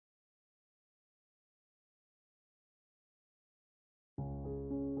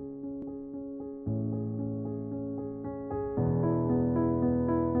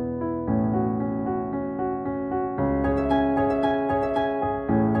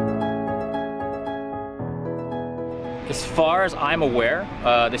As far as I'm aware,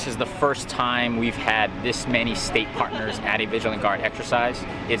 this is the first time we've had this many state partners at a Vigilant Guard exercise.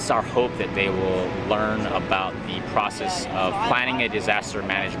 It's our hope that they will learn about the process of planning a disaster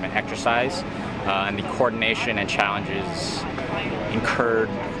management exercise and the coordination and challenges incurred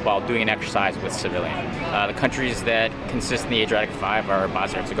while doing an exercise with civilians. The countries that consist in the Adriatic 5 are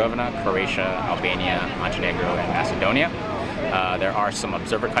Bosnia and Herzegovina, Croatia, Albania, Montenegro, and Macedonia. There are some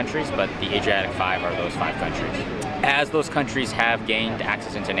observer countries, but the Adriatic 5 are those 5 countries. As those countries have gained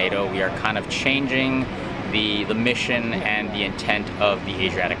access into NATO, we are kind of changing the mission and the intent of the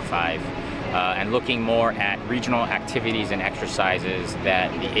Adriatic 5 and looking more at regional activities and exercises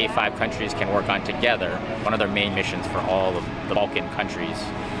that the A5 countries can work on together. One of their main missions for all of the Balkan countries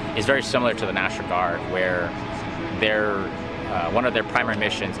is very similar to the National Guard, where one of their primary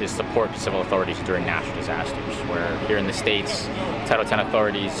missions is support civil authorities during natural disasters, where here in the States, Title 10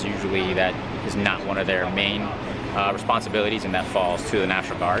 authorities, usually that is not one of their main responsibilities, and that falls to the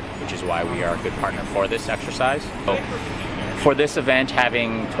National Guard, which is why we are a good partner for this exercise. So for this event,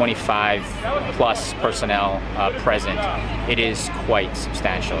 having 25 plus personnel present, it is quite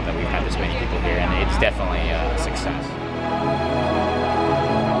substantial that we've had this many people here, and it's definitely a success.